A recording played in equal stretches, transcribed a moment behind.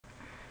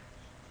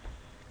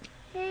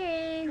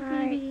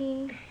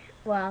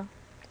well,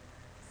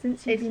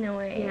 since you've been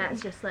away. Yeah,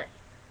 it's just like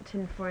to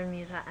inform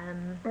you that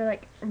we're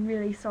like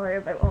really sorry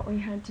about what we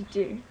had to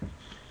do.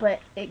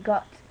 But it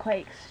got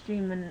quite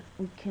extreme and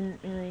we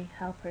couldn't really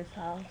help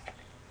ourselves.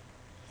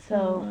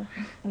 So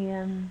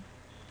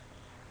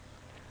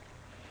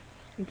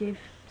we gave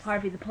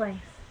Harvey the place.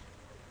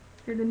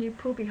 You're the new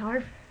Poby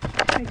Harv.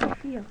 How do you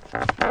feel?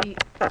 I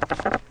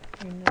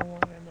no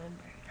longer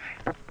remember.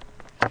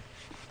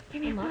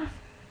 Give me a pass.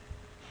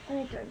 I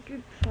done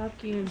good.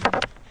 Fuck you.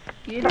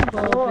 Good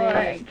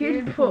Poby.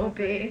 Good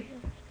Poby.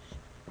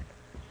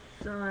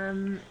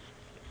 So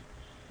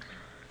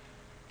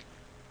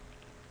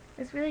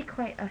it's really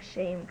quite a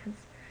shame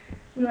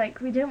because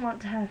we don't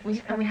want to have. We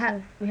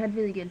had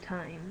really good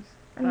times.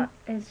 And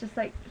it's just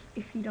like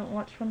if you don't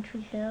watch One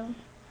Tree Hill.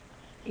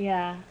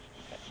 Yeah.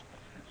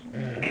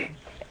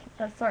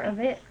 That's sort of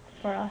it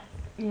for us.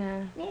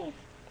 Yeah. Yay.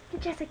 Give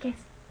Jess a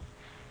kiss.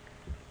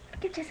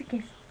 Give Jess a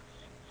kiss.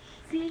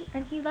 See?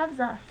 And he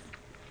loves us.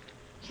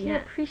 He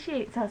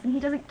appreciates us and he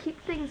doesn't keep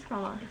things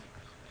from us.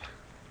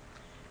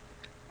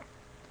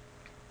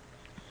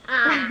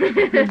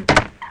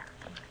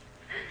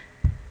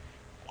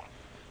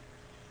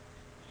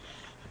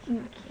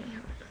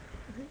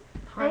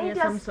 Harvey has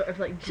some sort of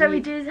like. Shall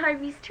we do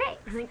Harvey's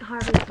tricks? I think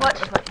Harvey is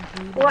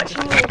Watch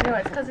me. No,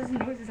 it's because his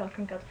nose is all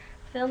crinkles.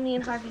 Film me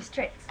and Harvey's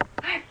tricks.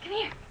 Harv, come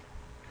here.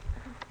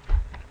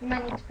 You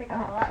might need to pick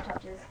up the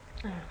laptop, Jiz.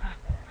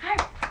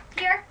 Harv,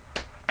 here.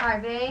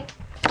 Harvey.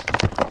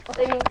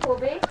 They mean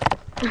Poby.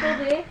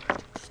 Poby.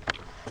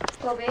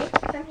 Poby,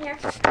 come here.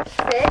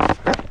 Sit.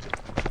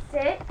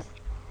 Sit.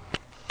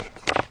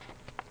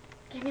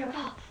 Give me a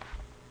paw.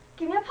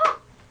 Give me a paw.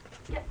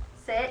 Yep.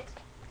 Sit.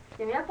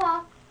 Give me a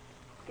paw.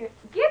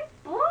 Good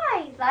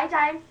boy. Lie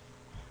down.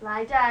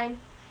 Lie down.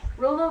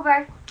 Roll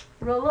over.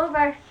 Roll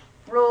over.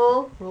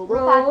 Roll. Roll.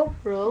 Roll.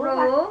 Roll.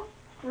 Roll.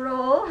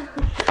 Roll.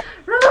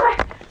 Roll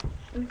over.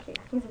 Okay,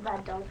 he's a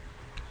bad dog.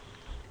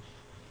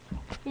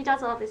 He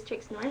does all of his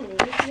tricks normally.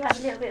 If you have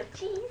a little bit of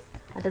cheese.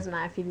 That doesn't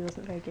matter. Phoebe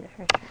wasn't very good at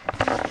her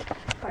tricks.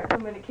 Apart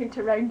from when it came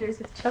to rounders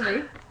with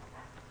Chubby.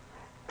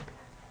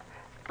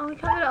 Oh, we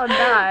can't put it on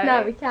now.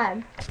 No, we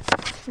can.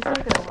 He's not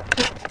gonna watch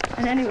it.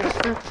 And anyway,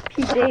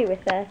 PJ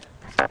with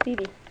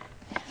Phoebe.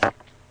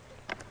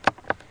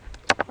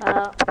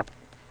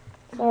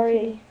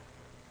 Sorry.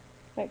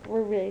 Like,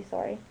 we're really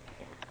sorry.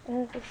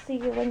 We'll see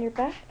you when you're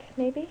back,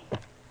 maybe?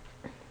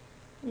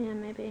 Yeah,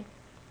 maybe.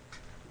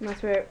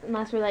 Unless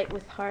we're like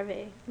with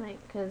Harvey, like,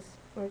 because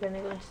we're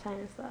gonna go to town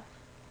and stuff.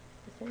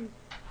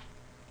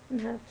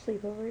 And have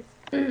sleepovers.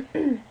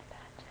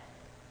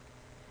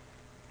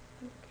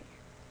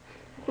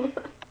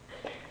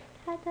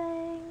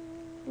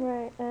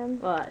 Right,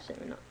 well, actually,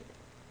 we're not.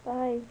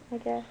 bye, I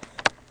guess.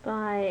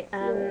 Bye.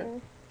 Yeah.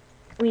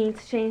 We need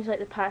to change like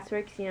the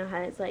password because you know how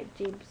it's like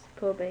Jeeves,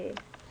 Poby,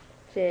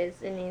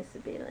 Jiz. It needs to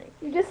be like.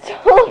 You just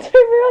told everyone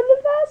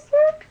the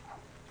password?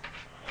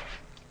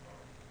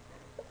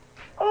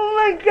 Oh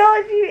my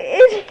god, you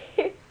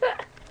idiot!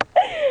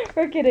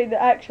 We're kidding,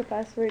 the actual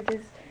password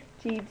is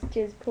Jeeves,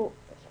 Jiz,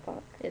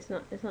 fuck. It's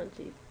not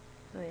Jeeves.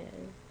 Oh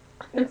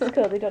yeah. It's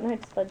cool, they don't know how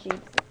to spell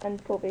Jeeves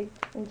and Poby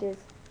and Jiz.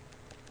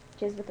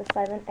 Jiz with a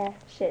silent F.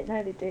 Shit,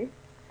 now they do.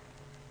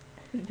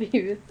 B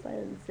with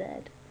silent Z.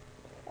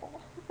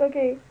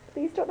 Okay,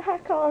 please don't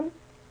hack on.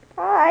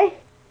 Bye!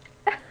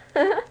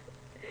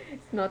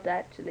 It's not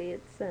actually,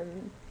 it's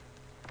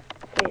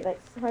Okay, like,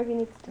 Harvey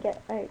needs to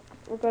get out.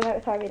 We're going out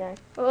with Harvey now.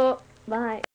 Oh, bye.